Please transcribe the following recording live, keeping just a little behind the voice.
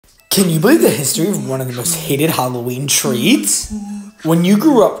Can you believe the history of one of the most hated Halloween treats? When you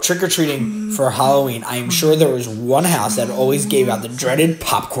grew up trick-or-treating for Halloween, I am sure there was one house that always gave out the dreaded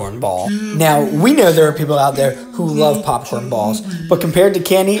popcorn ball. Now, we know there are people out there who love popcorn balls, but compared to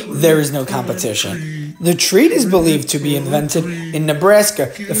candy, there is no competition. The treat is believed to be invented in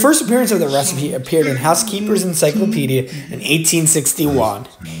Nebraska. The first appearance of the recipe appeared in Housekeeper's Encyclopedia in 1861.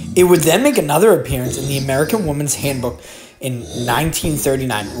 It would then make another appearance in the American Woman's Handbook in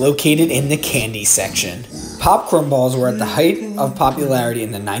 1939, located in the candy section. Popcorn balls were at the height of popularity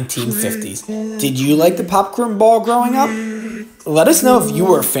in the 1950s. Did you like the popcorn ball growing up? Let us know if you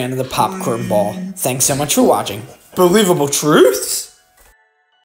were a fan of the popcorn ball. Thanks so much for watching. Believable Truths?